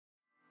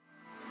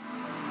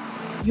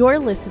You're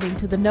listening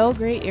to the No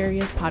Gray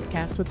Areas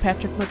podcast with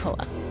Patrick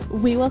McCullough.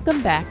 We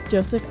welcome back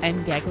Joseph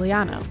N.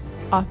 Gagliano,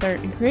 author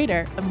and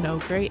creator of No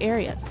Gray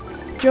Areas.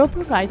 Joe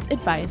provides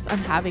advice on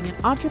having an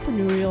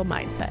entrepreneurial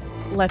mindset.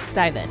 Let's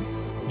dive in.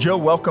 Joe,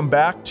 welcome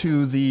back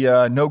to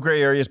the No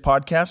Gray Areas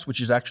podcast,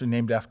 which is actually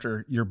named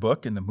after your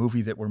book and the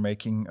movie that we're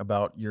making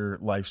about your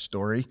life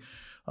story.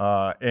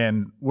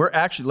 And we're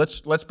actually,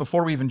 let's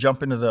before we even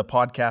jump into the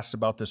podcast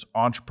about this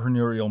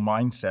entrepreneurial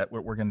mindset,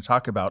 what we're going to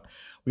talk about,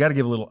 we got to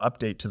give a little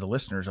update to the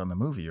listeners on the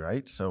movie,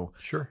 right? So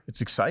sure, it's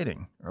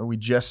exciting. Are we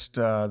just,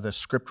 the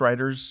script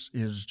writers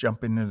is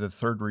jumping into the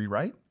third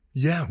rewrite?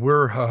 Yeah,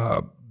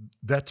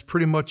 that's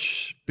pretty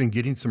much been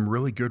getting some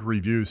really good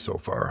reviews so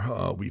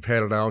far. We've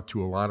had it out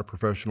to a lot of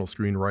professional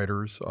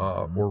screenwriters,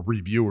 or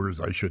reviewers,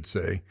 I should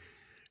say.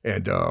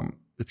 And,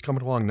 it's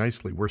coming along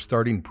nicely. We're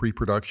starting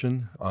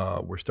pre-production.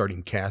 We're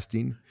starting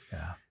casting.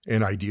 Yeah.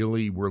 And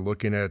ideally, we're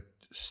looking at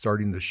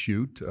starting to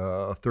shoot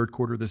third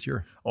quarter this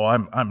year. Oh,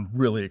 I'm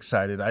really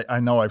excited. I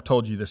know I've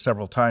told you this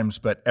several times,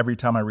 but every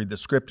time I read the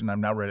script, and I've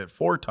now read it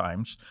 4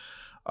 times,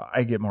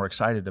 I get more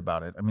excited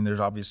about it. I mean, there's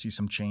obviously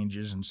some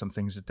changes and some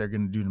things that they're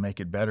going to do to make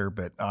it better,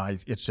 but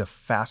it's a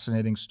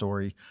fascinating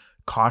story.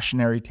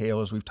 Cautionary tale,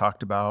 as we've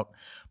talked about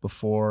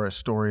before, a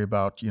story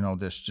about,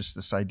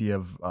 this idea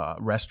of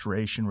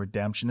restoration,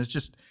 redemption.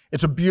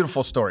 It's a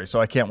beautiful story. So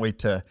I can't wait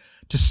to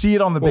see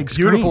it on the big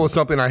screen. Beautiful is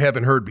something I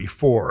haven't heard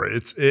before.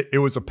 It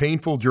was a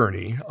painful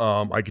journey.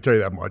 I can tell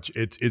you that much.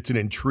 It's an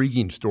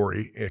intriguing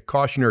story. A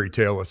cautionary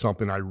tale is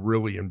something I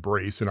really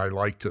embrace, and I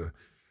like to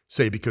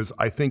say, because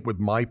I think with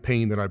my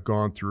pain that I've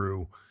gone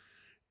through,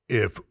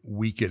 if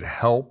we could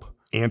help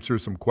answer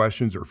some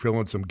questions or fill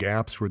in some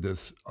gaps for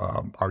this,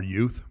 our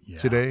youth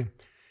today,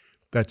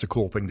 that's a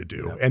cool thing to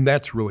do. Yeah. And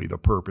that's really the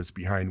purpose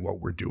behind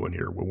what we're doing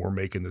here when we're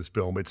making this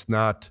film. It's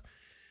not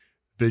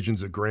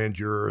visions of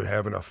grandeur,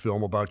 having a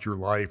film about your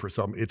life or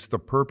something. It's the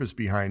purpose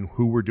behind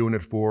who we're doing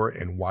it for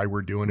and why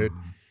we're doing it.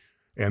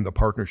 And the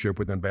partnership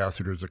with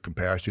Ambassadors of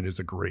Compassion is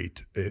a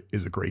great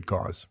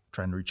cause.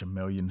 Trying to reach 1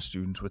 million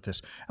students with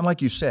this. And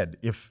like you said,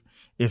 if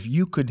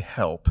you could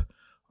help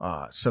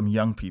some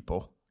young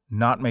people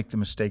not make the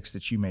mistakes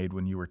that you made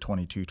when you were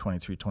 22,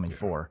 23,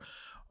 24,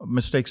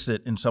 mistakes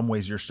that in some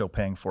ways you're still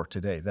paying for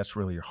today. That's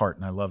really your heart.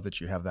 And I love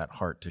that you have that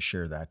heart to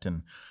share that.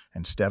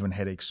 And Steven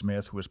Headache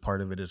Smith, who was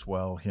part of it as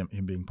well, him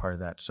being part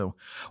of that. So,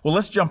 well,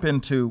 let's jump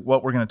into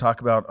what we're going to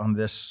talk about on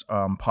this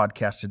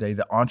podcast today,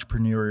 the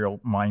entrepreneurial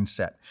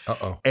mindset.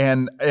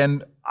 And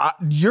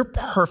you're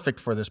perfect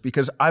for this,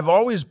 because I've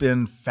always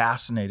been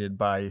fascinated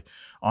by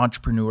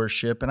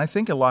entrepreneurship. And I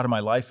think a lot of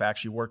my life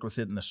actually worked with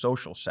it in the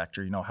social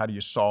sector. How do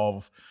you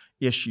solve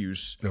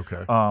issues?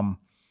 Okay.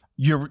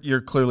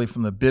 You're clearly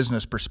from the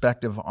business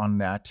perspective on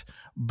that.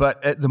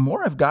 But the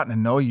more I've gotten to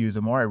know you,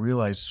 the more I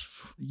realize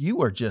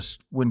you are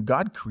just, when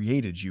God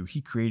created you, he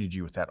created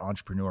you with that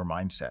entrepreneur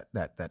mindset,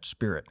 that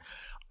spirit.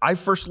 I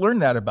first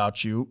learned that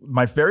about you.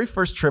 My very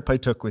first trip I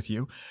took with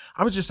you,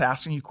 I was just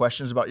asking you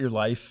questions about your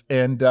life.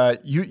 And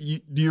you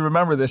do you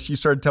remember this? You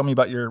started telling me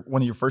about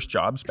one of your first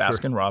jobs,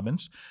 Baskin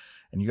Robbins,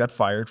 and you got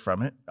fired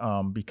from it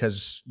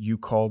because you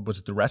called, was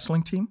it the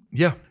wrestling team?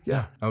 Yeah.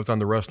 I was on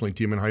the wrestling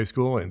team in high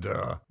school, and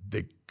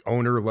the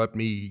owner let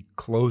me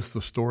close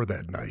the store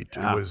that night.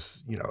 Yeah. It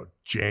was,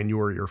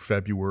 January or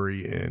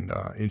February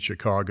in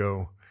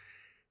Chicago,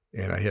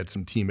 and I had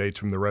some teammates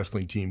from the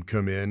wrestling team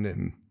come in,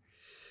 and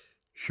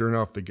sure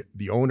enough,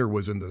 the owner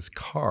was in this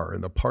car in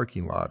the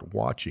parking lot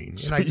watching.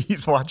 So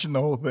he's watching the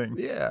whole thing.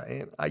 Yeah,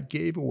 and I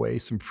gave away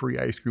some free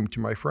ice cream to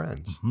my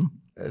friends,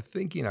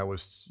 thinking I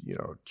was,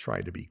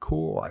 trying to be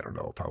cool. I don't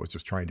know if I was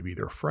just trying to be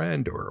their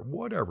friend or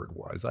whatever it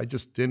was. I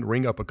just didn't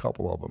ring up a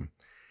couple of them.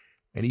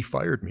 And he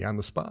fired me on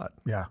the spot.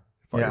 Yeah.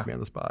 Fired me on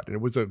the spot. And it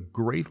was a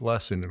great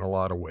lesson in a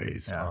lot of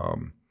ways. Yeah.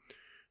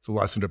 It's a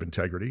lesson of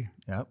integrity,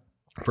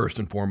 first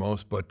and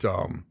foremost. But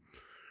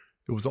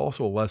it was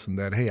also a lesson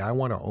that, hey, I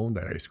want to own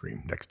that ice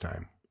cream next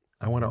time.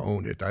 I want to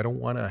own it. I don't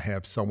want to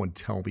have someone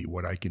tell me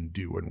what I can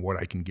do and what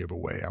I can give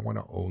away. I want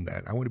to own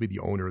that. I want to be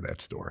the owner of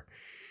that store.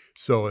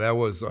 So that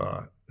was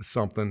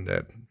something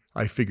that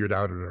I figured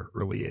out at an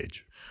early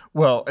age.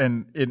 Well,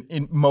 and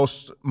in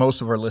most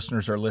of our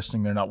listeners are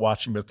listening. They're not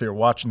watching, but if they were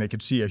watching, they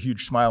could see a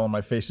huge smile on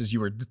my face as you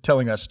were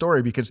telling that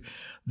story, because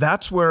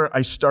that's where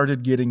I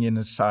started getting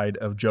inside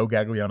of Joe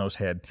Gagliano's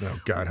head. Oh,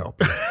 God help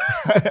me.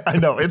 I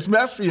know, it's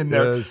messy in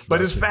there,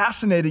 but it's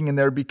fascinating in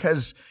there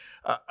because,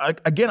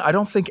 again, I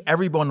don't think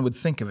everyone would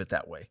think of it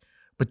that way.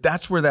 But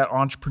that's where that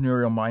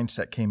entrepreneurial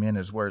mindset came in,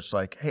 is where it's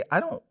like, hey,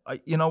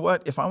 you know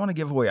what? If I want to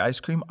give away ice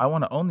cream, I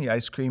want to own the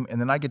ice cream,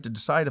 and then I get to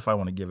decide if I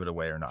want to give it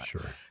away or not.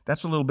 Sure.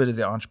 That's a little bit of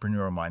the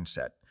entrepreneurial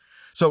mindset.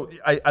 So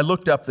I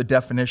looked up the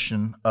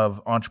definition of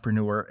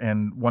entrepreneur,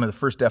 and one of the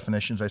first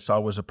definitions I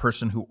saw was a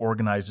person who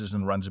organizes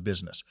and runs a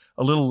business.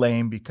 A little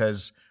lame,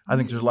 because I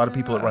think there's a lot of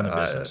people that run a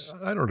business.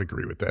 I don't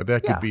agree with that.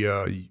 That could be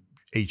a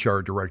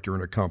HR director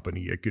in a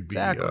company. It could be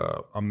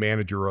a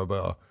manager of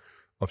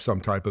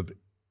some type of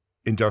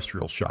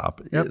industrial shop.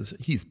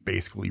 He's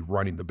basically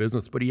running the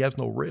business, but he has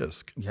no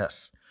risk.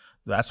 Yes.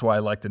 That's why I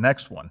like the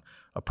next one.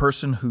 A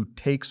person who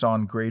takes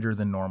on greater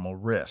than normal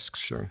risks.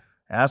 Sure.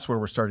 That's where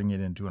we're starting to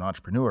get into an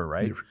entrepreneur,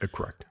 right? You're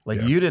correct.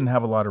 Like you didn't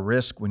have a lot of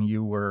risk when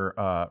you were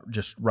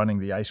just running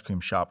the ice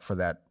cream shop for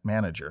that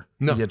manager.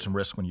 No. You had some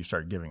risk when you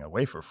started giving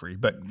away for free.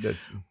 But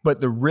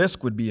the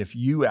risk would be if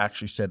you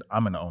actually said,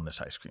 I'm going to own this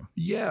ice cream.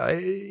 Yeah.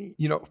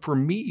 For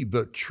me,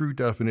 the true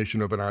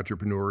definition of an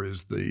entrepreneur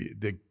is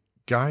the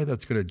guy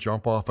that's going to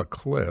jump off a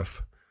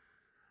cliff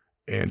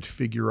and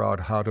figure out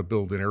how to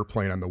build an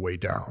airplane on the way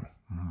down.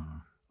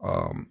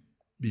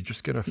 You're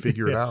just going to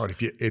figure it out.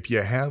 If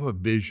you have a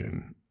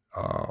vision,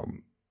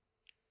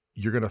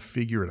 you're going to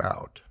figure it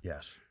out.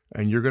 Yes.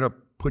 And you're going to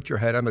put your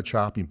head on the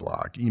chopping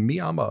block.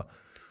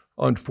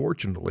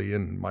 Unfortunately,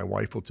 and my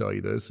wife will tell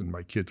you this, and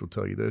my kids will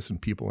tell you this, and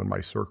people in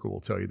my circle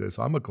will tell you this,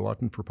 I'm a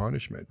glutton for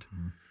punishment.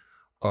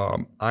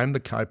 I'm the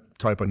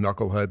type of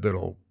knucklehead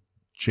that'll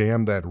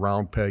jam that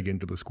round peg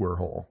into the square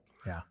hole.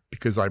 Yeah.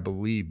 Because I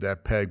believe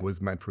that peg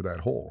was meant for that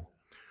hole.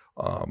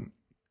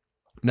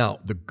 Now,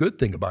 the good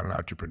thing about an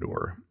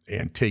entrepreneur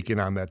and taking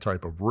on that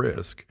type of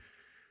risk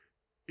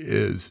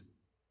is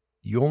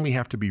you only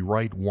have to be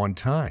right one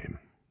time.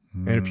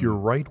 And if you're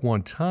right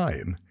one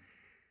time,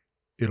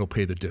 it'll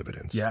pay the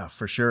dividends. Yeah,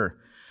 for sure.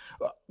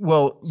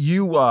 Well,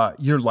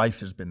 your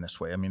life has been this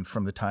way. I mean,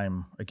 from the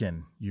time,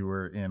 again, you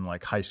were in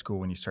like high school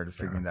when you started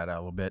figuring that out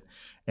a little bit,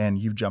 and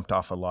you jumped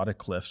off a lot of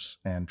cliffs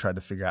and tried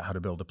to figure out how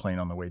to build a plane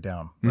on the way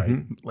down,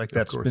 right? Like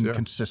that's been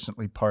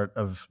consistently part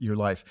of your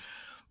life.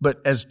 But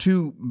as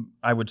two,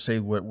 I would say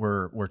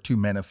we're two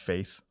men of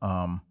faith.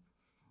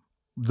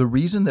 The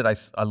reason that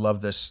I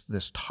love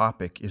this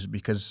topic is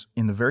because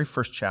in the very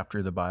first chapter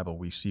of the Bible,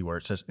 we see where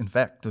it says, in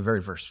fact, the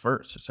very first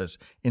verse, it says,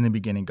 in the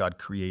beginning, God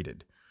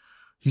created.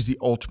 He's the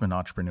ultimate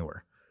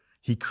entrepreneur.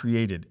 He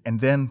created.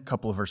 And then a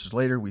couple of verses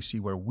later, we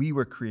see where we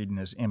were created in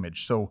his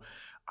image. So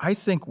I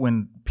think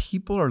when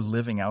people are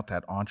living out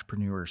that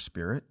entrepreneur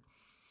spirit,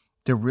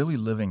 they're really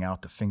living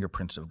out the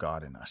fingerprints of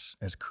God in us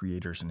as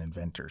creators and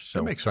inventors. So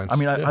that makes sense. I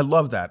mean, I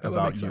love that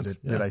about you,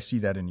 that I see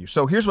that in you.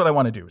 So here's what I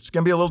want to do. It's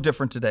going to be a little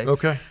different today.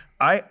 Okay.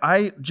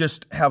 I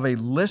just have a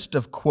list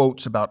of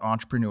quotes about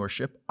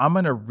entrepreneurship. I'm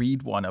going to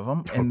read one of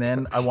them, and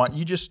then I want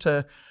you just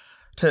to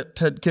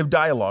give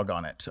dialogue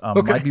on it.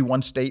 Might be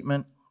one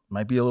statement,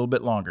 might be a little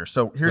bit longer.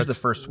 So here's the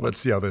first one. Let's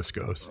see how this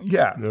goes.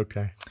 Yeah.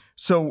 Okay.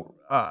 So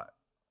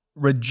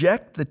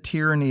reject the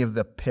tyranny of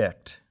the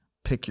picked.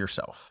 Pick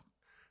yourself.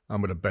 I'm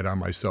going to bet on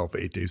myself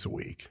 8 days a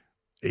week.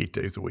 8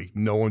 days a week.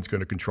 No one's going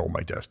to control my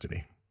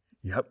destiny.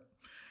 Yep.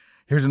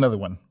 Here's another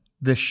one.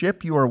 The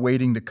ship you are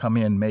waiting to come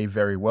in may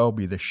very well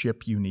be the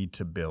ship you need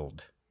to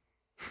build.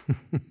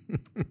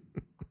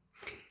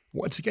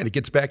 Once again, it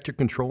gets back to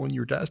controlling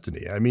your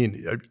destiny. I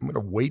mean, I'm going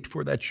to wait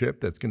for that ship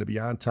that's going to be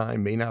on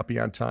time, may not be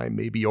on time,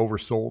 maybe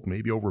oversold,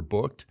 maybe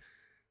overbooked.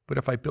 But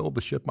if I build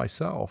the ship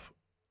myself,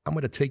 I'm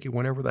going to take it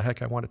whenever the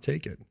heck I want to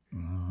take it.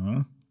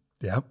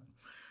 Yep.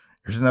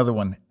 Here's another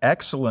one.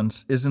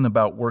 Excellence isn't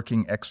about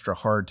working extra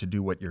hard to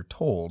do what you're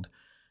told.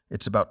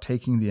 It's about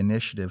taking the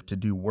initiative to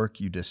do work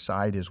you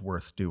decide is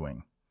worth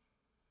doing.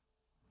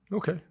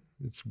 Okay.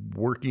 It's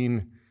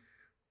working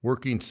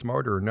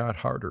smarter, not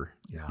harder.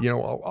 Yeah.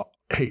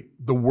 Hey,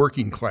 the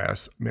working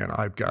class, man,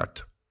 I've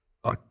got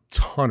a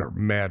ton of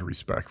mad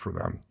respect for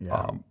them.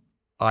 Yeah.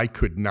 I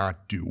could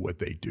not do what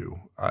they do.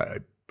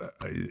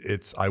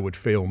 I would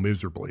fail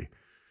miserably.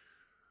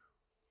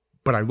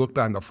 But I looked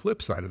on the flip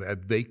side of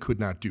that, they could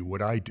not do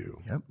what I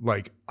do. Yep.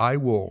 Like, I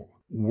will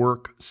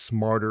work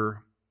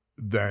smarter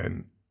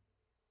than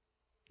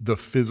the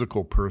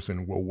physical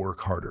person will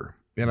work harder.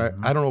 And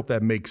I don't know if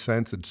that makes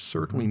sense. It's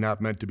certainly not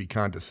meant to be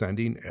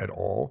condescending at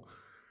all,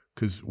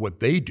 because what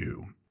they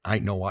do, I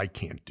know I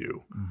can't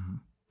do.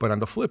 But on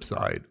the flip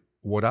side,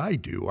 what I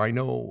do, I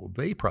know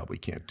they probably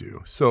can't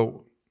do.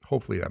 So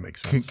hopefully that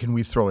makes sense. Can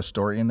we throw a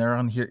story in there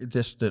on here,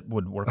 this that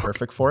would work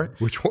perfect for it?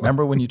 Which one?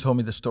 Remember when you told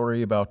me the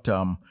story about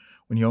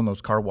when you owned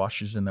those car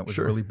washes and that was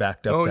really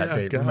backed up that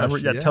day? Gosh, Remember?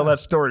 Yeah, tell that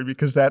story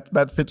because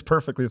that fits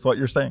perfectly with what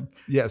you're saying.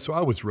 Yeah, so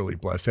I was really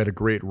blessed. I had a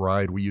great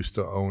ride. We used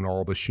to own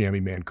all the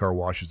Chamois Man car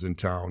washes in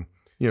town.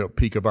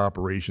 Peak of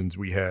operations,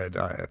 we had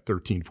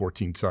 13,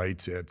 14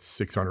 sites at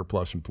 600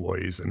 plus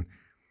employees. And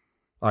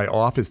I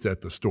officed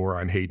at the store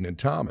on Hayden and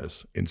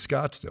Thomas in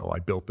Scottsdale. I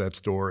built that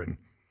store and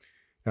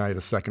I had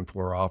a second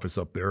floor office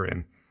up there.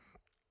 And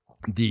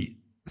the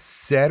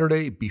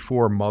Saturday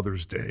before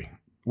Mother's Day,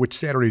 which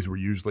Saturdays were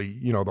usually,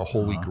 the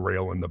holy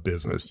grail in the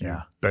business. You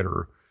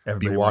better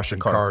be washing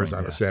cars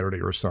on a Saturday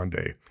or a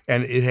Sunday.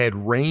 And it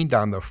had rained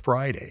on the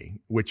Friday,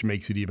 which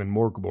makes it even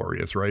more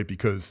glorious, right?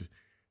 Because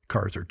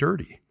cars are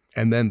dirty.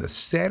 And then the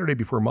Saturday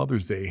before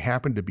Mother's Day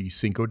happened to be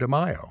Cinco de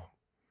Mayo.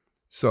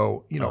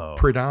 So,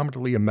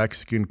 predominantly a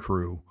Mexican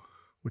crew,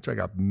 which I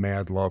got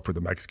mad love for the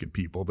Mexican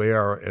people. They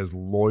are as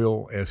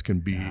loyal as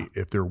can be. Yeah.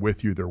 If they're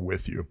with you, they're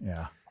with you.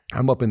 Yeah.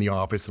 I'm up in the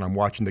office and I'm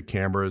watching the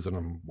cameras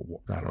and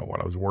I don't know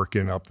what, I was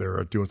working up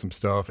there doing some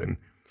stuff. And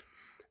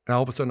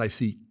all of a sudden I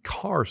see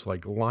cars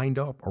like lined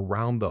up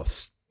around the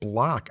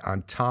block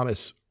on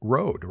Thomas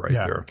Road right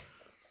there.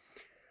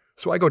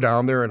 So I go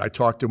down there and I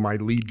talk to my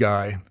lead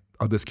guy,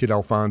 this kid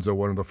Alfonso,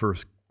 one of the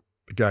first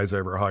guys I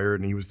ever hired,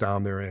 and he was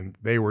down there, and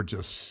they were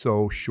just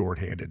so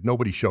shorthanded.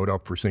 Nobody showed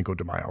up for Cinco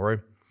de Mayo, right?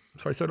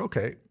 So I said,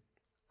 okay,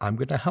 I'm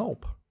going to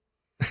help.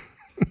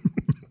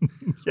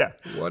 Yeah.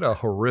 What a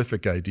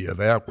horrific idea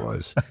that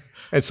was.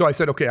 And so I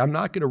said, okay, I'm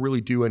not going to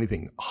really do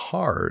anything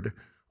hard.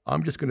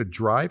 I'm just going to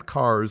drive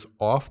cars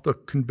off the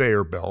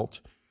conveyor belt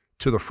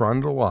to the front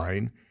of the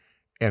line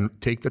and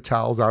take the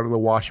towels out of the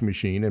washing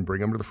machine and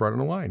bring them to the front of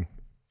the line.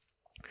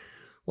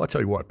 Well, I'll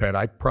tell you what, Pat,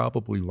 I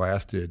probably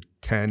lasted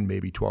 10,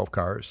 maybe 12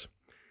 cars.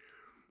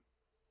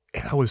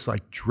 And I was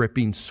like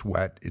dripping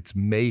sweat. It's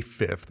May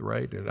 5th,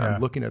 right? And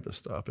I'm looking at the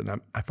stuff. And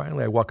I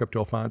finally walk up to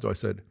Alfonso. I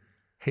said,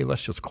 hey,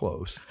 let's just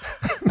close.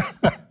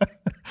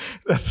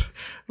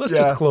 Let's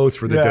just close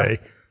for the day.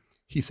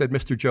 He said,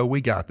 Mr. Joe,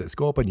 we got this.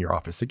 Go up in your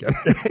office again.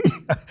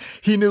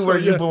 He knew where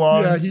you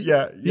belonged. He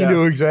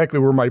knew exactly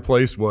where my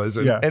place was.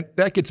 And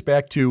that gets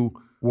back to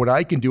what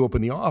I can do up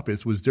in the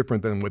office was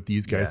different than what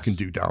these guys can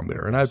do down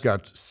there. And I've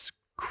got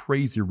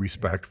crazy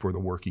respect for the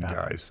working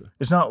guys.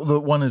 It's not that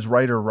one is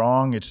right or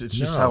wrong. It's just it's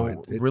just how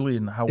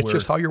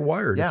you're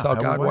wired. Yeah, it's how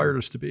God wired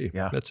us to be.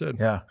 Yeah. That's it.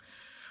 Yeah.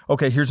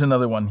 Okay, here's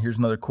another one. Here's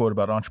another quote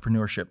about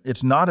entrepreneurship.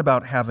 It's not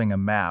about having a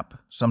map.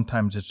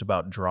 Sometimes it's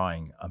about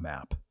drawing a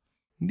map.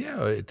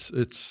 Yeah, it's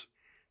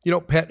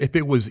Pat, if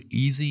it was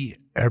easy,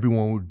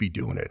 everyone would be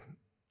doing it.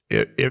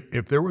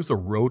 If there was a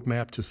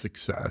roadmap to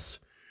success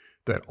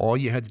that all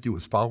you had to do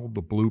was follow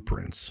the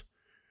blueprints,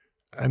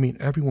 I mean,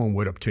 everyone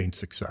would obtain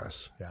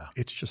success. Yeah.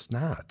 It's just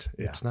not.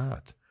 It's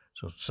not.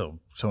 So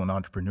an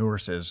entrepreneur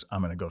says,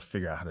 I'm going to go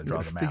figure out how to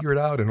draw the map. Figure it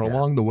out. And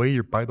along the way,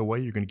 you're going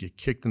to get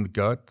kicked in the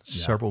gut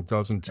several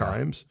dozen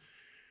times.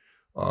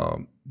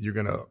 You're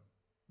going to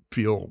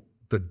feel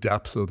the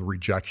depths of the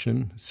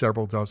rejection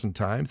several dozen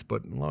times.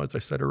 But as I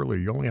said earlier,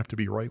 you only have to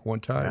be right one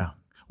time. Yeah.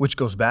 Which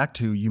goes back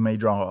to you may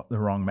draw the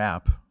wrong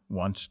map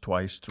once,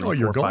 twice, three,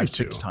 4, 5,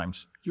 6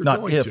 times. You're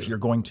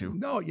going to.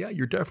 No,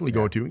 you're definitely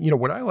going to.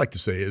 What I like to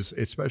say is,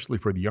 especially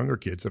for the younger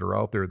kids that are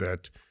out there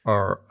that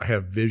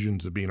have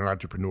visions of being an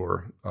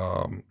entrepreneur,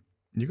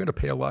 you're going to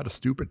pay a lot of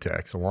stupid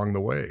tax along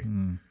the way,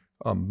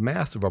 a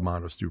massive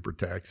amount of stupid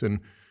tax.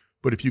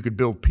 But if you could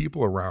build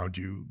people around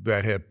you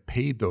that have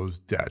paid those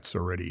debts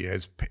already,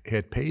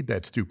 had paid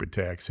that stupid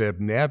tax, have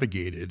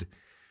navigated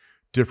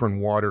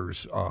different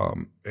waters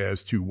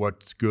as to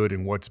what's good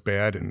and what's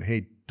bad, and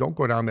hey, don't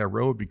go down that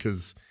road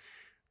because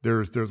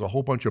there's a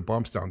whole bunch of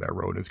bumps down that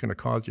road. It's going to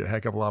cause you a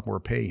heck of a lot more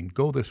pain.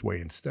 Go this way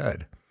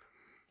instead.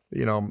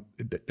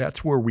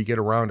 That's where we get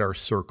around our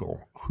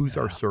circle. Who's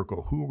our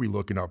circle? Who are we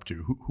looking up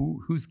to?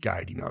 Who's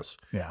guiding us?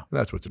 Yeah. And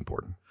that's what's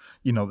important.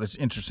 That's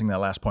interesting, that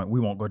last point.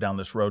 We won't go down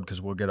this road because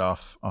we'll get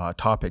off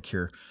topic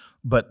here.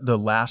 But the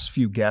last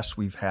few guests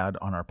we've had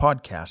on our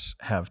podcasts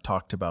have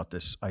talked about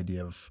this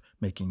idea of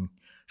making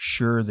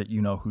sure that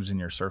you know who's in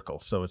your circle.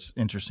 So it's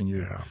interesting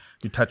you're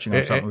touching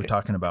on something we're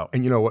talking about.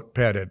 And you know what,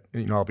 Pat,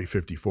 I'll be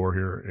 54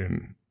 here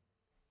in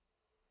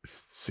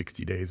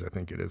 60 days, I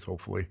think it is,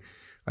 hopefully.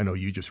 I know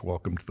you just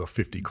welcomed the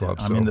 50 club.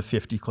 I'm in the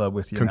 50 club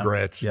with you.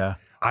 Congrats. Now.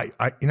 Yeah.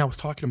 I was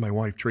talking to my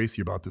wife,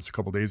 Tracy, about this a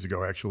couple of days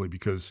ago, actually,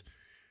 because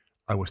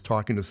I was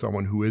talking to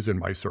someone who is in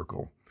my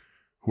circle,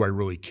 who I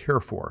really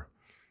care for.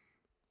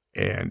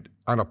 And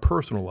on a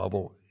personal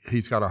level,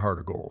 he's got a heart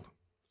of gold.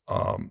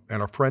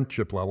 And a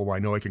friendship level, I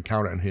know I can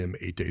count on him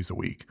 8 days a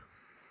week.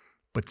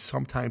 But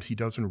sometimes he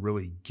doesn't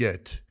really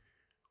get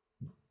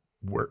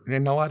where,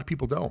 and a lot of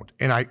people don't.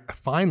 And I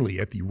finally,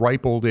 at the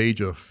ripe old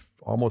age of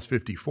almost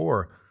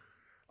 54,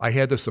 I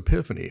had this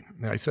epiphany.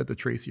 And I said to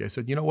Tracy, I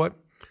said, you know what?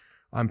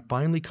 I'm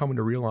finally coming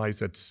to realize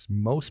that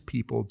most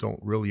people don't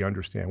really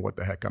understand what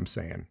the heck I'm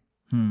saying.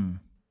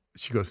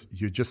 She goes,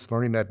 you're just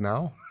learning that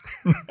now?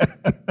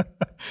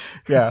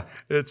 Yeah.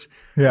 It's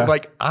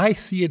like, I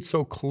see it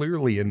so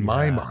clearly in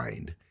my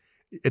mind.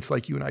 It's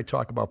like you and I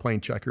talk about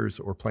playing checkers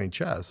or playing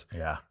chess.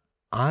 Yeah.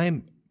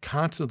 I'm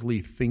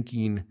constantly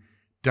thinking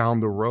down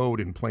the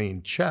road and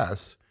playing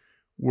chess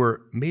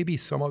where maybe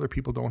some other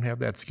people don't have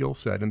that skill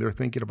set and they're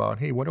thinking about,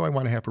 hey, what do I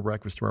want to have for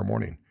breakfast tomorrow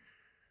morning?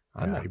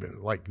 I'm not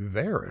even like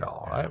there at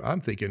all. I'm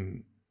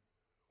thinking,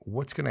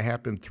 what's going to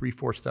happen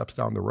 3-4 steps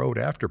down the road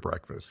after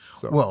breakfast?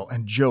 So. Well,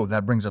 and Joe,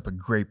 that brings up a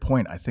great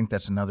point. I think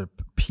that's another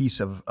piece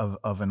of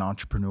an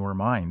entrepreneur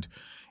mind,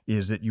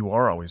 is that you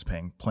are always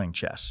playing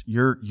chess.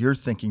 You're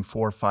thinking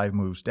 4 or 5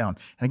 moves down.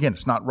 And again,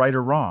 it's not right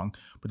or wrong,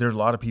 but there's a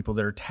lot of people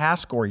that are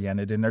task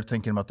oriented and they're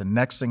thinking about the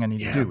next thing I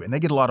need to do, and they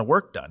get a lot of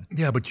work done.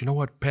 Yeah, but you know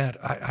what, Pat?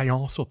 I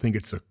also think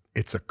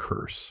it's a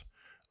curse.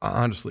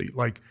 Honestly,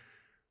 like,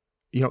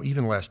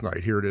 even last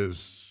night, here it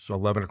is,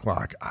 11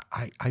 o'clock.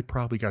 I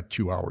probably got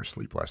 2 hours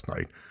sleep last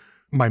night.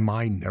 My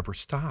mind never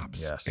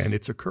stops. Yes. And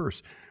it's a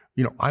curse.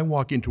 I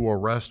walk into a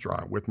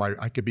restaurant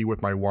I could be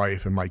with my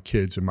wife and my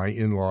kids and my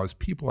in-laws,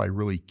 people I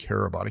really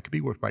care about. I could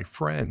be with my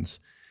friends,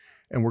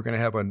 and we're going to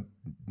have a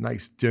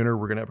nice dinner.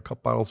 We're going to have a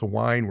couple bottles of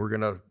wine. We're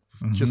going to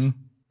just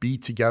be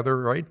together,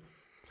 right?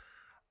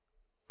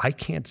 I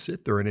can't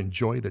sit there and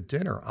enjoy the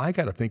dinner. I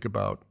got to think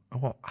about,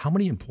 how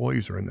many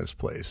employees are in this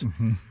place?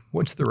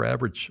 What's their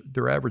average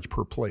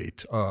per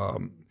plate?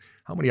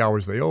 How many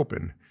hours they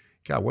open?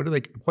 God,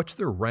 what's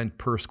their rent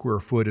per square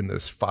foot in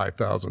this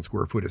 5,000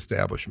 square foot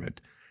establishment?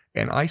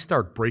 And I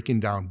start breaking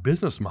down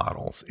business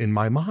models in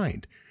my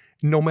mind.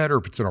 No matter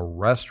if it's in a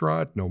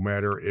restaurant, no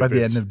matter if by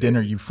the end of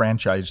dinner, you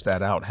franchised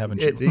that out,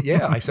 haven't you?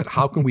 Yeah. I said,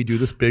 how can we do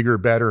this bigger,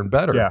 better, and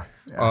better?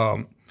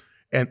 Yeah.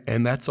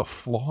 And that's a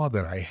flaw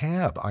that I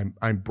have.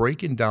 I'm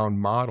breaking down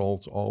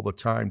models all the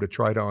time to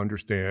try to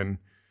understand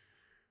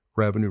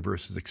revenue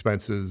versus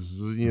expenses,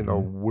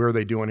 where are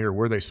they doing here?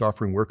 Where are they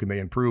suffering? Where can they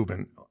improve?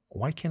 And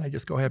why can't I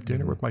just go have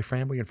dinner with my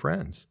family and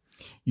friends?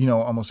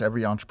 Almost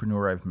every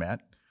entrepreneur I've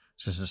met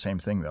says the same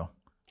thing, though.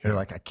 They're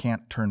like, I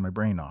can't turn my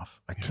brain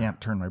off. I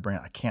can't turn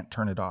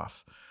it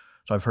off.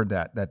 So I've heard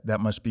that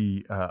must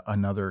be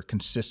another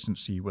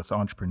consistency with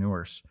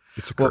entrepreneurs.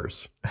 It's a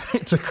curse.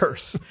 It's a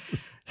curse.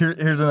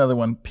 Here's another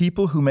one.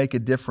 People who make a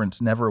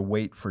difference never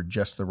wait for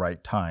just the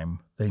right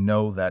time. They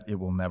know that it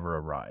will never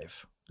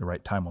arrive. The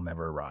right time will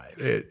never arrive.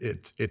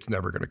 It's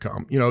never going to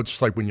come. It's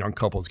just like when young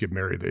couples get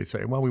married, they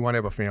say, well, we want to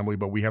have a family,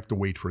 but we have to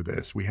wait for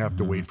this. We have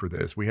to wait for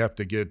this. We have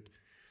to get,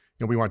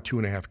 we want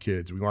 2.5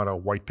 kids. We want a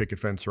white picket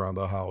fence around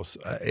the house.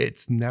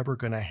 It's never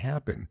going to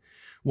happen.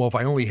 Well, if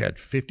I only had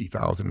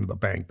 $50,000 in the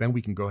bank, then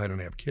we can go ahead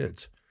and have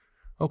kids.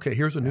 Okay,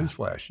 here's a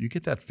newsflash. You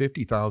get that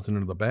 $50,000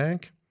 into the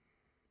bank,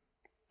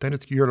 then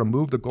you're going to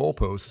move the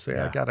goalposts to say,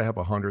 I got to have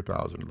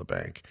 $100,000 in the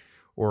bank.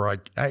 Or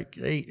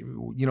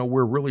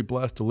we're really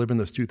blessed to live in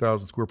this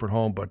 2,000 square foot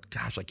home, but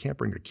gosh, I can't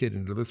bring a kid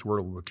into this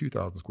world with a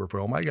 2,000 square foot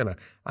home.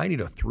 I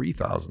need a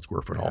 3,000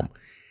 square foot home.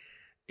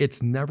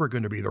 It's never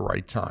going to be the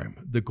right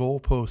time. The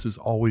goalpost is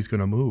always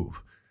going to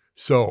move.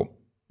 So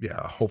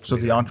hopefully.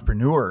 So the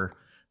entrepreneur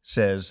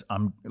says,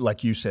 I'm,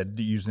 like you said,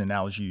 to use the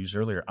analogy you used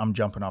earlier, I'm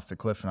jumping off the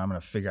cliff and I'm going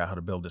to figure out how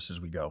to build this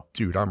as we go.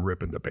 Dude, I'm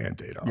ripping the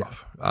Band-Aid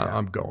off.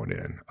 I'm going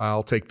in.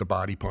 I'll take the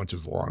body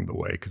punches along the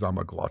way because I'm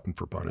a glutton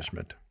for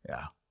punishment.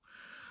 Yeah.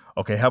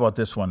 Okay, how about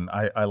this one?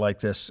 I like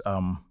this.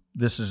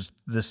 This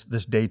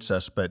dates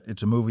us, but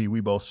it's a movie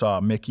we both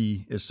saw.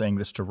 Mickey is saying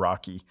this to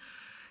Rocky,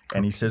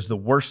 and he says, the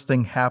worst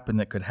thing happened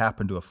that could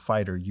happen to a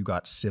fighter, you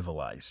got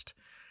civilized.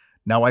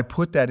 Now, I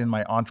put that in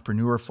my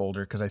entrepreneur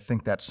folder because I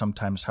think that's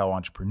sometimes how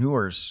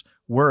entrepreneurs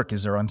work,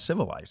 is they're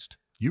uncivilized.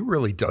 You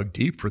really dug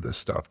deep for this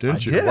stuff,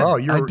 didn't you? Did. Wow,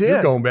 you're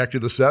going back to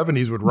the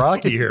 70s with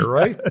Rocky here,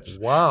 right? Yes.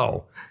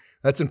 Wow.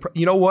 That's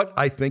you know what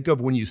I think of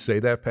when you say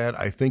that, Pat?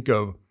 I think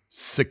of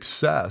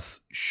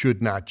success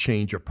should not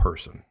change a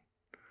person.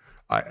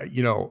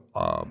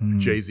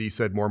 Jay-Z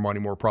said more money,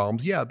 more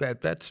problems. Yeah,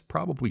 that's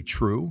probably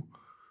true,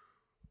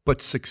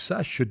 but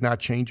success should not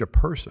change a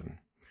person.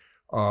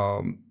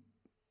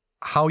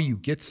 How you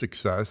get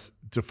success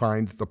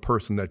defines the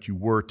person that you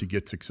were to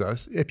get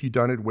success. If you've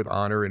done it with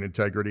honor and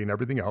integrity and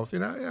everything else,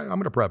 and I'm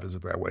going to preface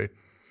it that way,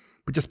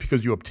 but just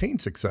because you obtain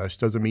success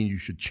doesn't mean you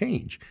should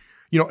change.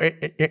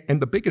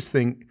 And the biggest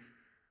thing,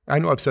 I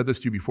know I've said this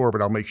to you before,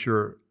 but I'll make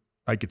sure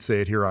I could say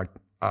it here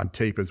on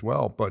tape as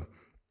well, but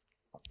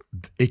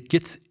it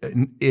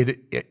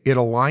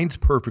aligns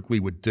perfectly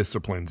with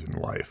disciplines in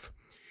life.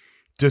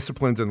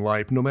 Disciplines in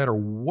life, no matter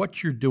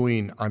what you're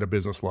doing on a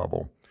business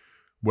level,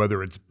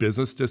 whether it's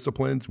business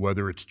disciplines,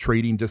 whether it's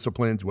trading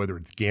disciplines, whether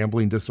it's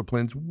gambling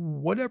disciplines,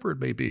 whatever it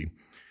may be.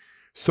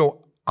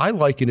 So I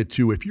liken it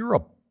to if you're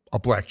a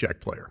blackjack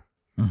player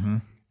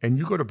and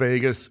you go to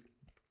Vegas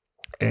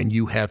and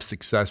you have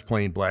success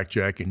playing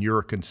blackjack and you're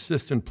a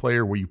consistent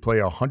player where you play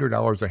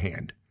 $100 a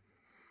hand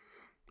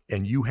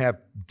and you have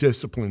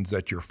disciplines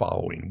that you're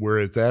following,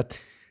 whereas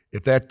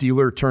if that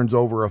dealer turns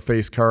over a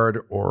face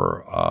card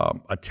or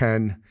a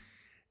 10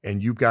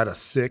 and you've got a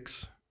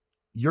 6,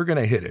 you're going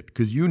to hit it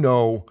because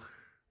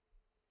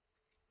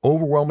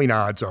overwhelming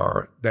odds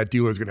are that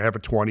dealer is going to have a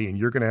 20 and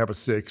you're going to have a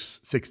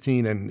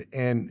 16 and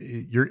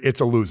it's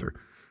a loser.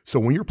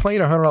 So when you're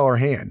playing a $100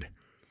 hand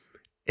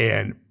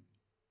and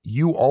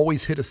you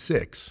always hit a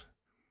 6,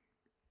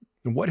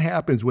 and what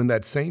happens when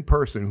that same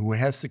person who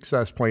has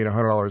success playing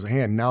 $100 a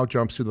hand now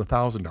jumps to the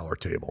 $1,000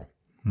 table?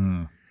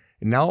 And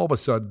now all of a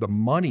sudden the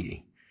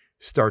money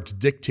starts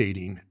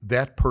dictating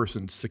that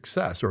person's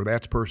success or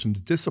that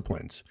person's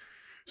disciplines.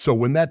 So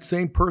when that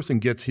same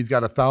person he's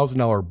got a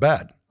 $1,000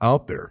 bet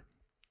out there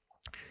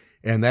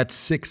and that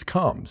 6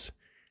 comes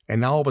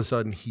and now all of a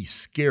sudden he's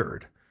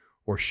scared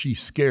or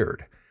she's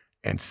scared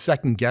and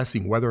second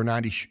guessing whether or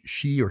not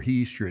she or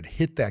he should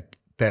hit that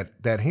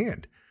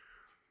hand.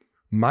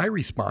 My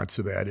response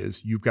to that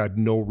is you've got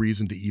no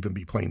reason to even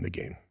be playing the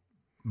game.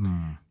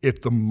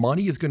 If the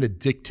money is going to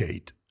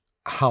dictate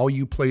how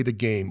you play the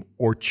game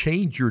or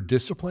change your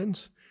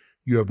disciplines,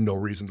 you have no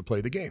reason to play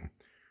the game.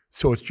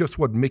 So it's just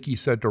what Mickey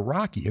said to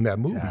Rocky in that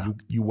movie. Yeah.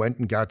 You went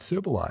and got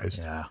civilized.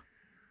 Yeah.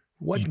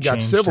 Went and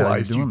got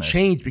civilized. You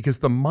changed because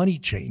the money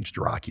changed,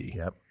 Rocky.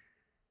 Yep.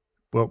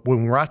 But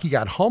when Rocky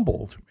got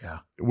humbled,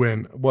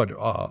 when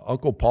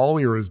Uncle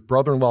Paulie or his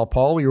brother-in-law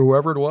Paulie or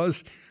whoever it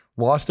was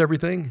lost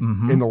everything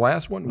in the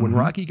last one, when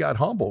Rocky got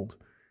humbled,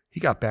 he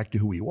got back to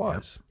who he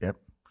was. Yep.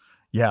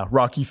 Yeah,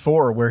 Rocky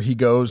IV, where he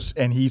goes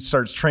and he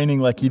starts training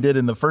like he did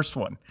in the first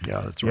one.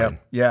 Yeah, that's right.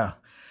 Yeah.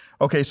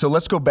 Okay, so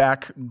let's go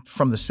back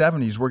from the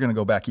 70s. We're going to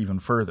go back even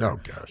further. Oh,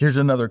 gosh. Here's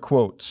another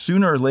quote.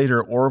 Sooner or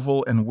later,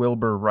 Orville and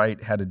Wilbur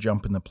Wright had to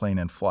jump in the plane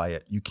and fly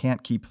it. You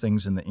can't keep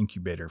things in the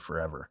incubator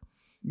forever.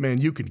 Man,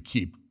 you can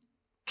keep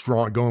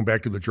going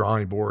back to the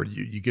drawing board.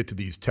 You get to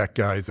these tech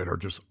guys that are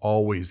just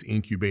always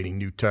incubating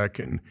new tech,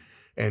 and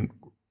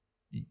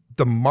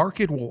the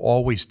market will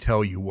always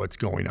tell you what's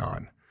going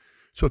on.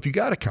 So if you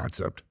got a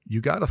concept, you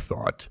got a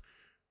thought,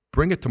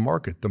 bring it to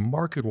market. The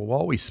market will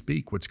always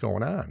speak what's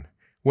going on.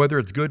 Whether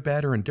it's good,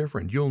 bad, or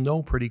indifferent, you'll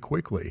know pretty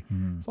quickly.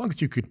 As long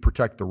as you could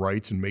protect the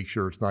rights and make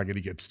sure it's not going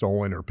to get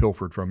stolen or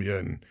pilfered from you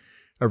and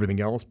everything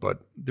else.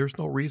 But there's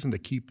no reason to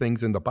keep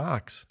things in the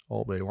box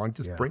all day long.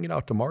 Just bring it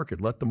out to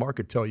market. Let the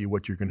market tell you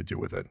what you're going to do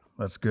with it.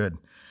 That's good.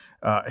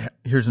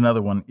 Here's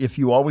another one. If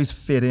you always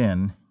fit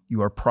in,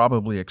 you are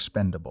probably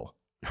expendable.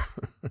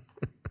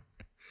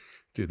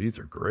 Dude, these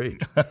are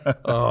great.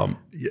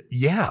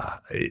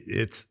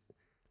 It's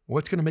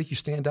what's going to make you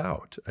stand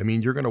out? I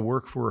mean, you're going to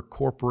work for a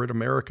corporate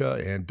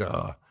America, and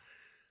a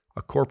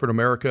corporate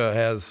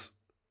America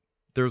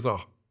there's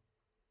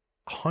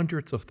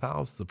hundreds of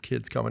thousands of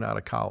kids coming out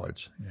of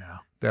college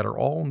that are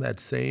all in that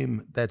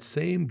same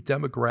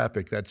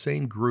demographic, that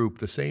same group,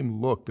 the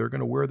same look. They're going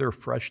to wear their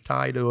fresh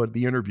tie to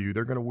the interview.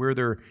 They're going to wear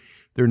their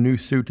new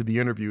suit to the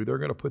interview. They're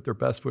going to put their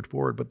best foot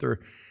forward, but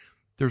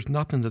there's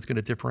nothing that's going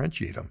to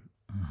differentiate them.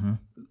 Mm-hmm.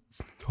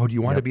 So do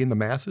you want to be in the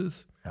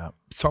masses? Yep.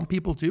 Some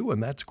people do,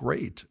 and that's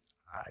great.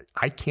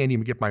 I can't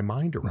even get my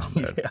mind around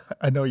that. Yeah,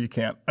 I know you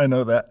can't. I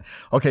know that.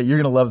 Okay, you're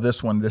going to love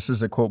this one. This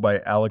is a quote by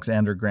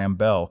Alexander Graham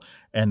Bell,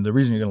 and the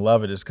reason you're going to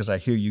love it is because I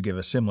hear you give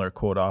a similar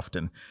quote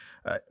often.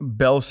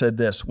 Bell said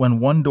this, "When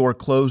one door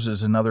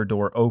closes, another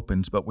door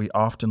opens, but we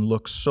often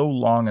look so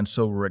long and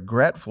so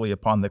regretfully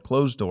upon the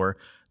closed door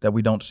that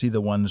we don't see the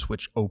ones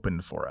which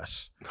opened for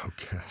us."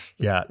 Okay.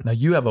 Yeah. Now,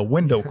 you have a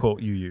window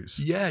quote you use.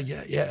 Yeah.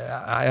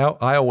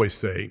 I always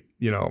say,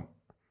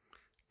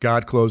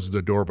 God closes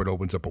the door but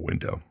opens up a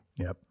window.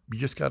 Yep. You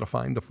just got to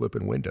find the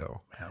flipping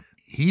window. Yep.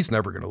 He's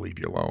never going to leave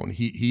you alone.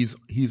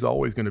 He's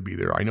always going to be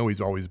there. I know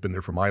he's always been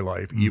there for my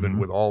life, even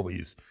with all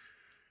these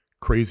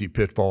crazy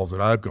pitfalls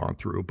that I've gone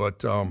through.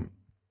 But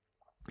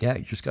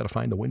you just got to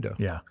find the window.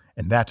 Yeah.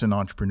 And that's an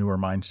entrepreneur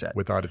mindset.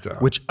 Without a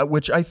doubt.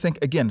 Which I think,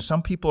 again,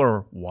 some people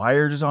are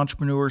wired as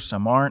entrepreneurs,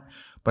 some aren't.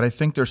 But I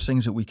think there's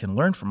things that we can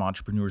learn from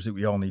entrepreneurs that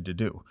we all need to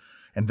do.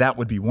 And that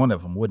would be one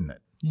of them, wouldn't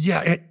it?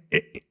 Yeah.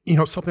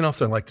 Something else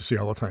I like to say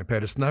all the time,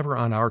 Pat, it's never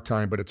on our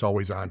time, but it's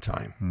always on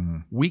time. Mm-hmm.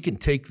 We can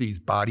take these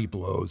body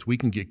blows. We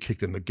can get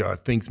kicked in the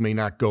gut. Things may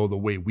not go the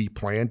way we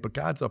planned, but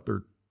God's up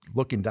there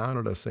looking down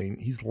at us saying,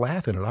 he's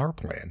laughing at our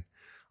plan.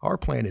 Our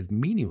plan is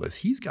meaningless.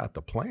 He's got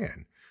the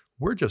plan.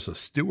 We're just a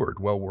steward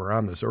while we're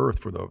on this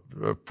earth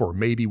for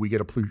maybe we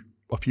get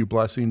a few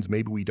blessings,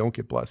 maybe we don't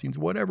get blessings,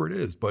 whatever it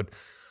is. But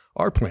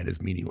our plan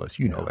is meaningless.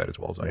 You know that as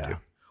well as I do.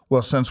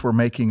 Well, since we're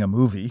making a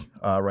movie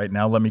right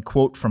now, let me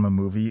quote from a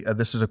movie.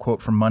 This is a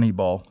quote from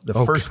Moneyball.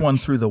 The first one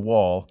through the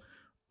wall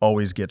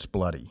always gets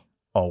bloody.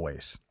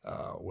 Always.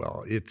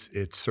 Well, it's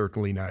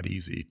certainly not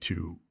easy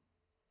to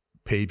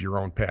pave your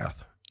own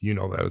path. You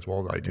know that as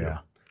well as I do. Yeah.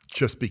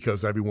 Just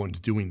because everyone's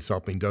doing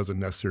something doesn't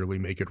necessarily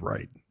make it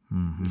right.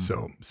 Mm-hmm.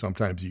 So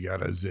sometimes you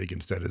got to zig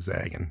instead of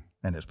zagging.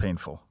 And it's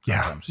painful.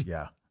 Sometimes.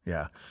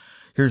 Yeah.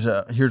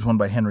 Here's one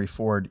by Henry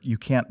Ford. You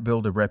can't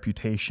build a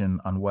reputation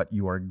on what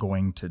you are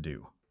going to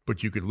do.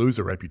 But you could lose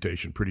a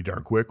reputation pretty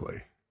darn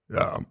quickly.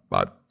 I'll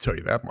tell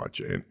you that much.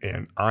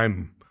 And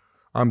I'm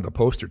the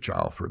poster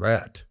child for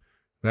that.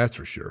 That's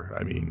for sure.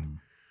 I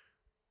mean,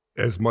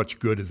 as much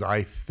good as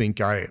I think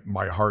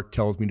my heart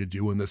tells me to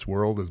do in this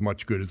world, as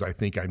much good as I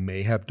think I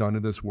may have done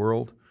in this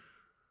world,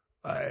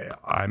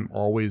 I'm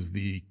always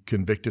the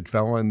convicted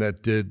felon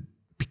that did,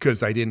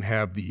 because I didn't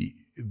have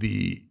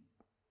the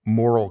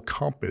moral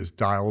compass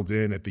dialed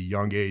in at the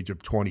young age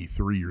of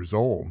 23 years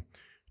old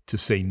to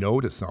say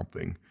no to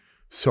something.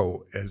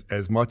 So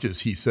as much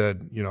as he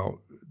said,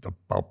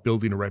 about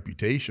building a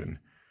reputation,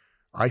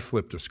 I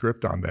flipped a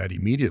script on that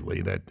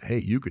immediately that, hey,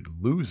 you could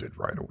lose it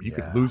right away. You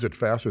could lose it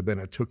faster than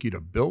it took you to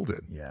build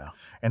it. Yeah.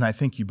 And I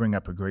think you bring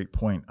up a great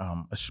point,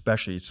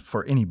 especially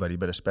for anybody,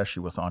 but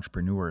especially with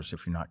entrepreneurs.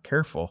 If you're not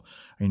careful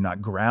and you're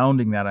not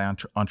grounding that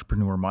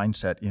entrepreneur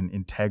mindset in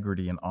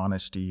integrity and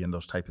honesty and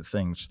those type of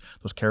things,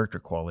 those character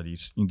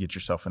qualities, you can get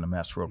yourself in a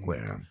mess real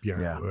quick.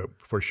 Yeah,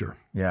 for sure.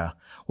 Yeah.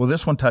 Well,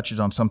 this one touches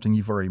on something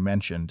you've already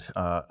mentioned.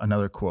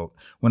 Another quote.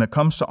 When it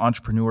comes to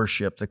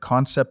entrepreneurship, the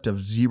concept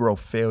of zero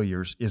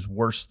failures is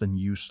worse than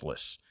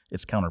useless.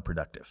 It's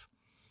counterproductive.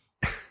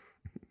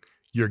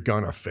 You're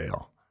gonna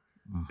fail.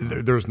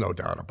 Mm-hmm. There's no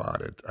doubt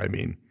about it. I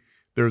mean,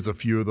 there's a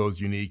few of those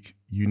unique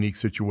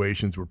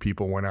situations where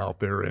people went out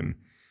there and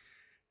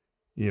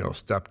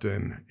stepped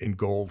in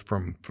gold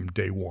from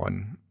day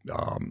one.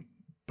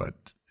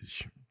 But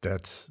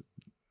that's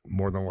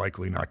more than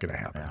likely not going to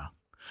happen. Yeah.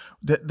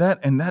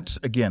 That's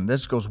again,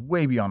 this goes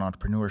way beyond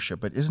entrepreneurship.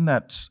 But isn't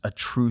that a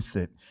truth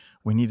that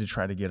we need to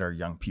try to get our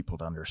young people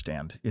to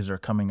understand? Is they're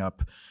coming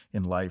up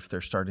in life,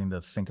 they're starting to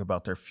think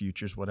about their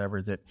futures,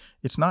 whatever, that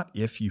it's not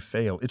if you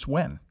fail, it's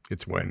when.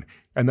 It's when.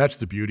 And that's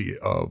the beauty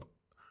of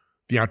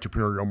the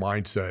entrepreneurial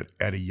mindset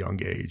at a young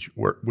age,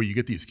 where you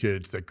get these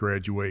kids that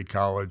graduate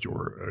college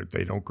or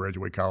they don't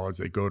graduate college,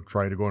 they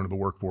try to go into the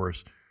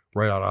workforce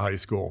right out of high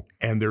school,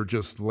 and they're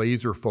just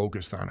laser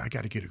focused on, I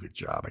got to get a good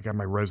job. I got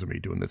my resume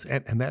doing this,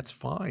 and that's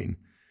fine.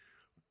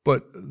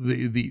 But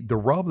the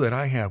rub that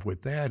I have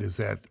with that is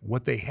that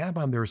what they have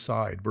on their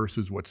side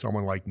versus what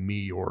someone like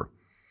me, or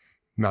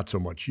not so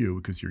much you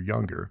because you're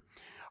younger,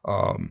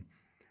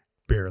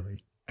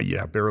 Barely.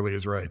 yeah, barely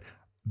is right.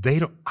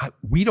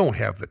 We don't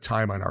have the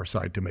time on our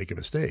side to make a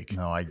mistake.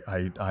 No, I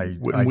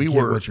When we get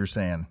were what you're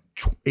saying.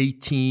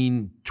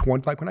 18,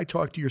 20, like when I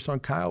talk to your son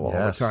Kyle all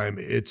Yes. the time,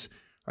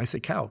 I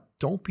say, Kyle,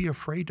 don't be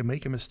afraid to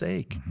make a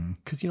mistake.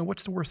 Because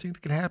what's the worst thing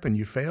that can happen?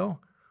 You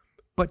fail,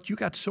 but you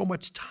got so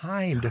much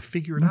time to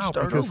figure it You can out,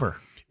 start because over.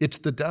 it's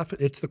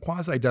the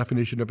quasi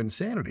definition of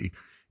insanity.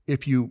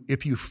 If you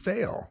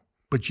fail,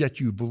 but yet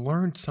you've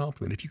learned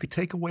something, if you could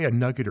take away a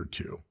nugget or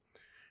two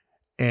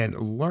and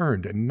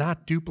learned and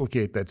not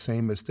duplicate that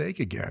same mistake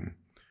again,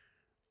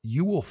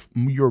 your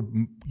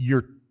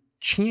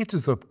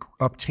chances of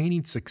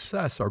obtaining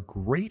success are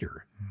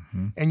greater.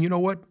 And you know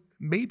what?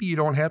 Maybe you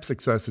don't have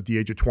success at the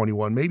age of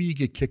 21. Maybe you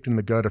get kicked in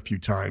the gut a few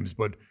times,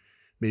 but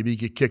maybe you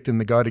get kicked in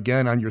the gut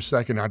again on your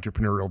second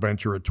entrepreneurial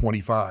venture at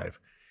 25.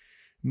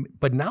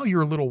 But now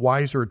you're a little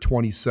wiser at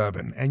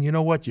 27. And you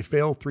know what? You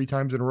failed 3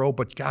 times in a row,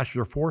 but gosh,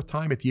 your 4th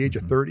time at the age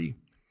of 30,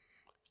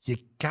 you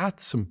got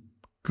some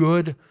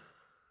good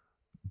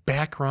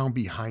background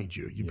behind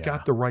you. You've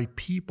got the right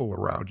people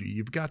around you.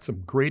 You've got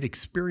some great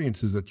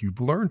experiences that you've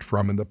learned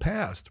from in the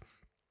past.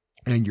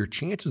 And your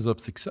chances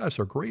of success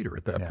are greater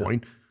at that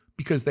point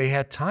because they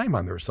had time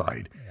on their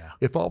side. Yeah.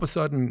 If all of a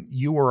sudden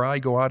you or I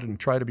go out and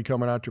try to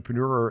become an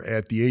entrepreneur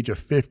at the age of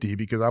 50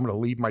 because I'm going to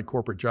leave my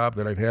corporate job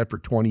that I've had for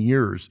 20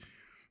 years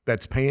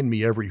that's paying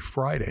me every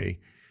Friday,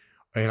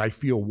 and I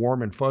feel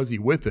warm and fuzzy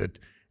with it,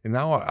 and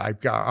now I'm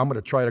going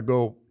to try to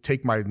go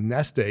take my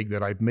nest egg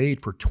that I've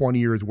made for 20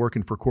 years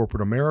working for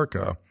corporate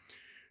America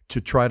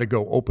to try to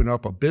go open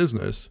up a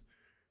business,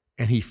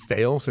 and he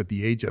fails at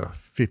the age of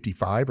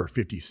 55 or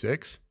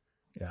 56,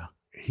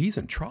 he's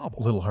in trouble.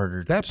 A little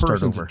harder. That to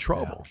person's start over. in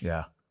trouble.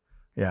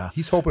 Yeah.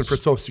 He's hoping for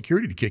Social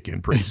Security to kick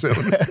in pretty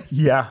soon.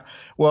 Yeah.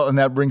 Well, and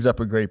that brings up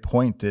a great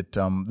point that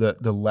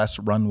the less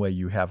runway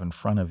you have in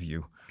front of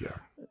you,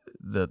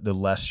 the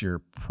less you're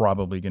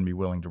probably going to be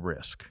willing to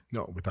risk.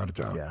 No, without a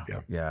doubt.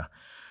 Yeah.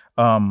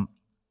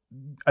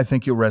 I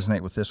think you'll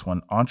resonate with this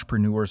one.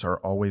 Entrepreneurs are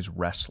always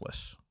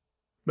restless.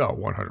 No,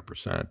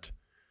 100%.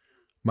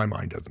 My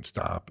mind doesn't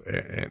stop.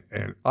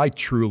 And I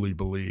truly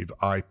believe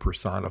I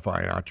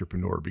personify an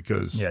entrepreneur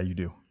because you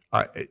do.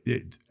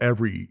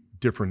 Every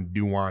different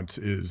nuance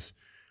is,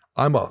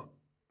 I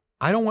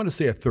don't want to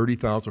say a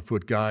 30,000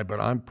 foot guy, but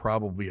I'm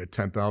probably a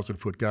 10,000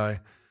 foot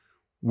guy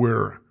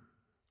where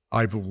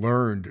I've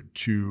learned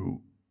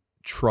to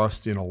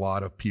trust in a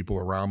lot of people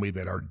around me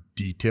that are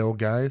detail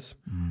guys.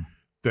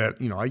 That,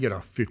 I get a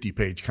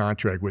 50-page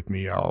contract with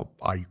me.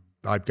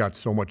 I've got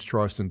so much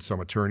trust in some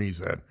attorneys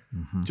that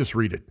just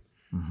read it.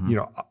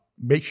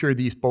 Make sure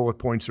these bullet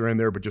points are in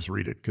there, but just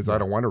read it because I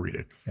don't want to read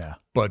it. Yeah.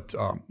 But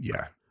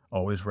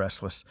always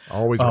restless.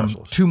 Always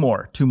restless. Two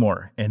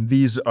more, and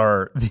these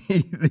are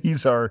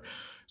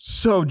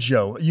so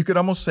Joe. You could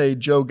almost say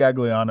Joe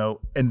Gagliano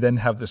and then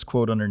have this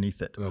quote underneath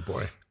it. Oh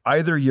boy.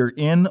 Either you're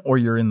in or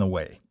you're in the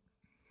way.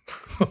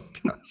 Oh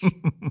gosh.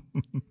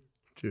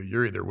 Dude,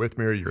 you're either with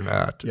me or you're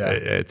not. Yeah.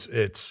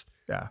 It's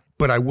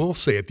But I will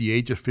say at the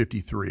age of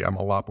 53, I'm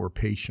a lot more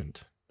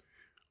patient,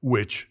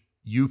 which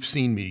you've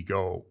seen me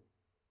go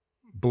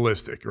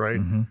ballistic, right?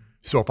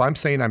 So if I'm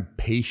saying I'm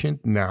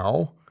patient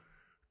now,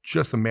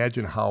 just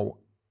imagine how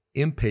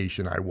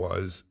impatient I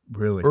was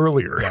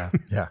earlier.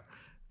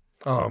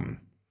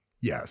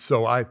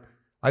 So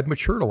I've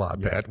matured a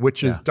lot, Pat,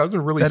 which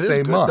doesn't really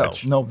say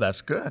much. No,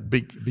 that's good.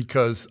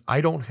 Because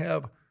I don't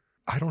have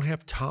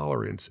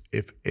tolerance.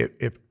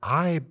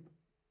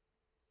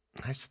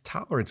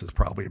 Tolerance is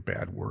probably a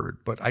bad word,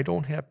 but I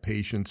don't have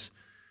patience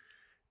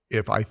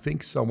if I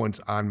think someone's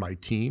on my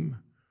team,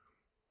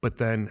 but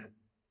then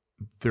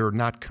they're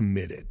not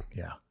committed.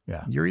 Yeah.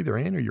 You're either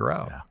in or you're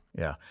out.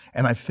 Yeah.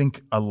 And I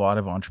think a lot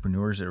of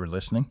entrepreneurs that are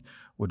listening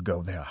would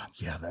go,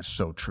 yeah, that's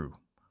so true.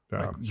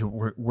 Like,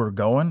 we're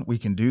going. We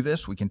can do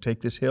this. We can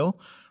take this hill.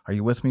 Are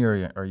you with me,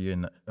 or are you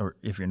in? Or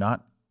if you're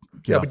not,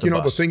 get off but the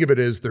bus. the thing of it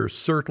is, there's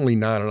certainly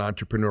not an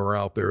entrepreneur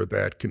out there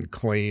that can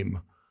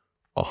claim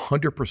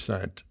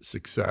 100%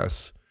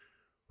 success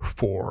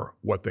for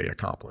what they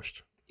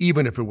accomplished.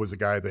 Even if it was a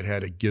guy that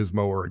had a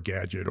gizmo or a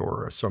gadget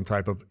or some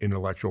type of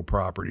intellectual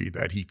property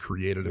that he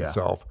created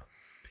himself,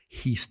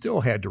 he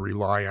still had to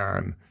rely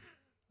on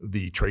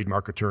the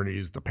trademark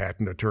attorneys, the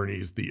patent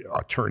attorneys, the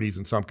attorneys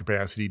in some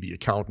capacity, the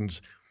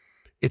accountants.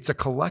 It's a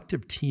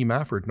collective team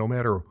effort, no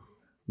matter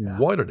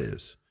what it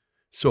is.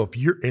 So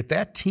if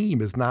that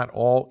team is not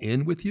all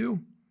in with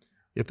you,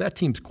 if that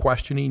team's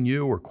questioning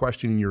you or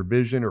questioning your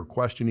vision or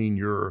questioning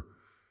your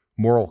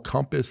moral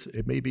compass,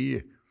 it may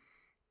be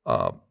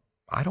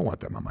I don't want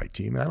them on my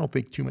team. And I don't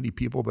think too many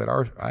people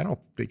I don't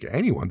think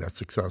anyone that's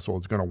successful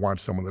is going to want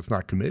someone that's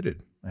not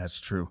committed.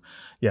 That's true.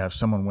 Yeah, if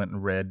someone went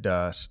and read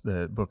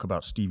the book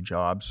about Steve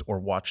Jobs or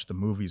watched the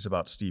movies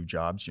about Steve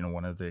Jobs,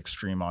 one of the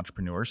extreme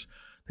entrepreneurs,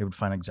 they would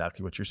find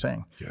exactly what you're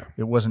saying. Yeah.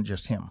 It wasn't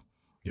just him.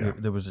 Yeah.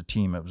 There was a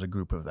team. It was a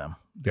group of them.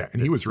 Yeah,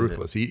 and he was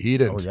ruthless. He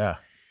didn't. Oh, yeah.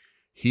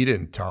 He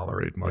didn't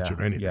tolerate much of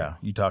anything. Yeah,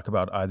 you talk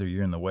about either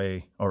you're in the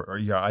way or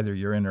either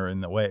you're in or in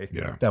the way.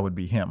 Yeah. That would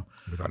be him.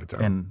 Without a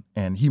doubt.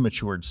 And he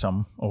matured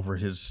some over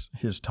his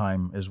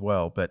time as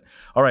well. But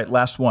all right,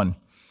 last one.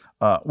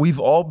 We've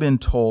all been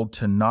told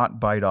to not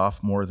bite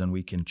off more than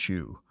we can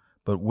chew,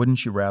 but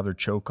wouldn't you rather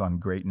choke on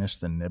greatness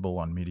than nibble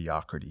on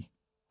mediocrity?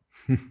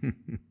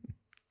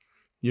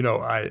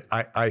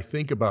 I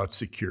think about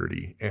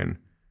security, and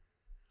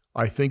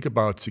I think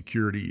about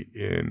security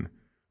in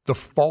the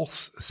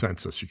false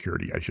sense of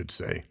security, I should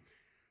say.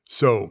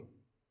 So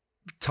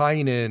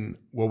tying in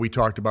what we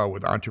talked about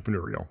with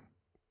entrepreneurialism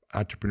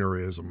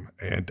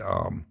and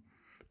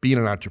being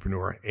an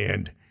entrepreneur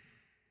and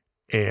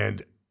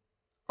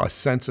a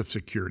sense of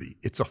security.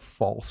 It's a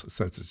false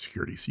sense of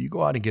security. So you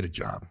go out and get a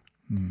job.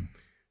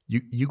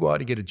 You go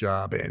out and get a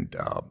job and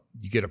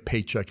you get a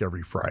paycheck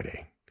every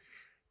Friday.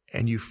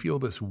 And you feel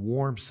this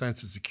warm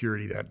sense of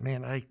security that,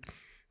 man, I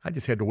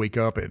just had to wake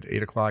up at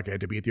 8 o'clock. I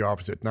had to be at the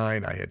office at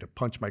 9. I had to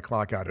punch my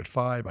clock out at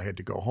 5. I had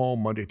to go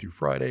home Monday through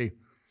Friday.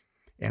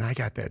 And I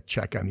got that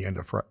check on the end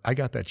of Friday. I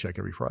got that check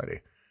every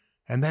Friday.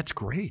 And that's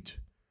great.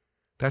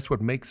 That's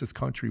what makes this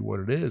country what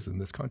it is.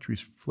 And this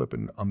country's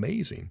flipping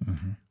amazing.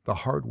 Mm-hmm. The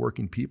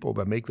hardworking people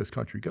that make this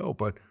country go.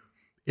 But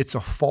it's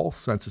a false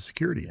sense of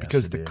security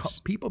because the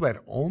people that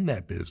own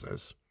that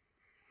business.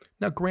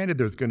 Now, granted,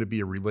 there's going to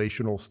be a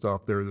relational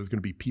stuff there. There's going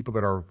to be people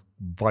that are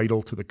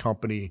vital to the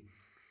company.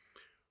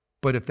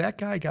 But if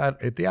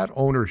that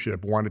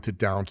ownership wanted to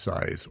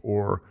downsize,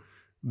 or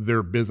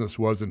their business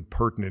wasn't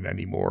pertinent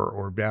anymore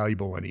or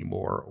valuable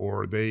anymore,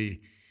 or they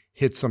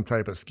hit some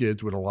type of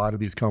skids, what a lot of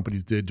these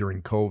companies did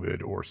during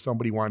COVID, or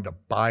somebody wanted to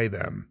buy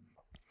them,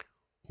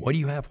 what do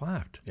you have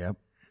left? Yep.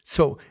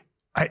 So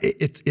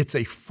it's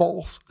a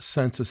false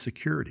sense of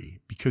security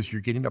because you're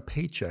getting a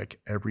paycheck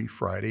every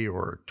Friday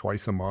or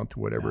twice a month,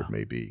 whatever it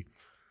may be,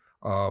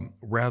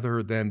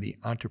 rather than the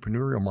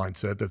entrepreneurial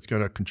mindset that's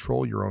going to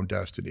control your own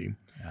destiny.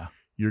 Yeah.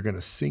 You're going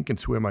to sink and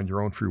swim on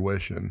your own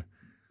fruition.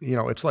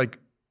 It's like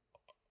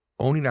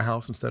owning a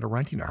house instead of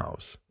renting a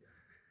house.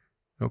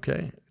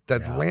 Okay?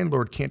 That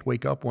landlord can't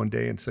wake up one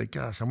day and say,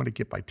 gosh, I'm going to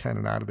get my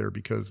tenant out of there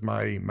because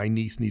my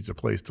niece needs a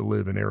place to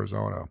live in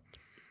Arizona.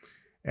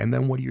 And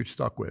then what are you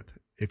stuck with?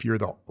 If you're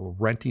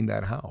renting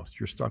that house,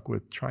 you're stuck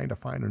with trying to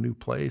find a new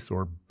place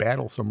or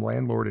battle some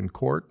landlord in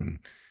court, and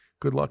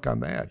good luck on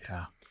that.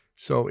 Yeah.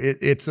 So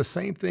it's the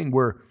same thing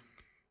where,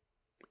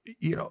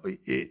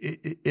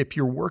 if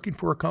you're working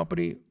for a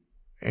company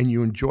and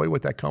you enjoy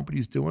what that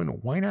company's doing,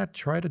 why not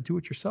try to do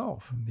it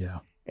yourself? Yeah.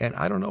 And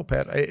I don't know,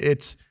 Pat,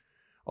 it's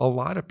a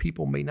lot of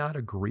people may not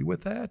agree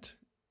with that.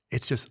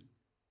 It's just,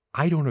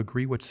 I don't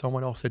agree with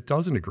someone else that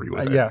doesn't agree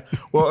with it. Yeah.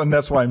 Well, and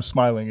that's why I'm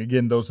smiling.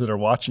 Again, those that are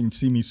watching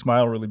see me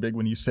smile really big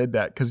when you said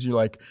that, because you're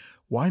like,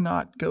 why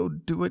not go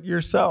do it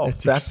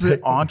yourself? That's the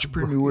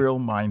entrepreneurial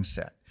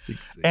mindset.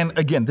 Exactly. And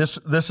again, this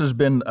has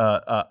been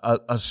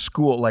a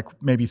school, like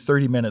maybe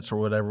 30 minutes or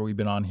whatever we've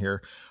been on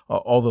here.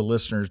 All the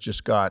listeners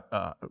just got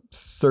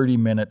 30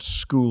 minutes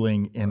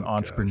schooling in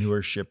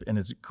entrepreneurship, and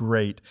it's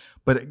great.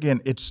 But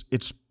again, it's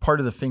part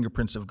of the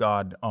fingerprints of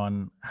God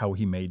on how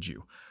He made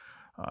you.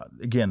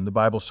 Again, the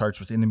Bible starts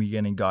with, in the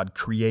beginning, God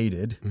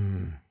created.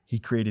 He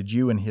created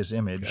you in His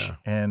image,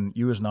 and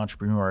you as an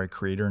entrepreneur are a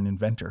creator and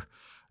inventor.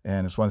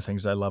 And it's one of the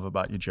things I love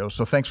about you, Joe.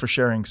 So thanks for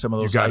sharing some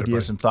of those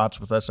ideas and thoughts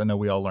with us. I know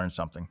we all learned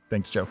something.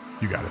 Thanks, Joe.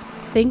 You got it.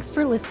 Thanks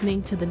for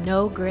listening to the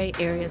No Gray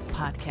Areas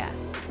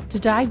podcast. To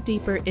dive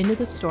deeper into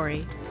the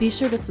story, be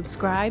sure to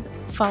subscribe,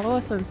 follow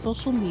us on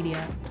social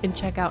media, and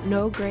check out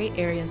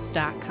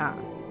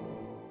NoGrayAreas.com.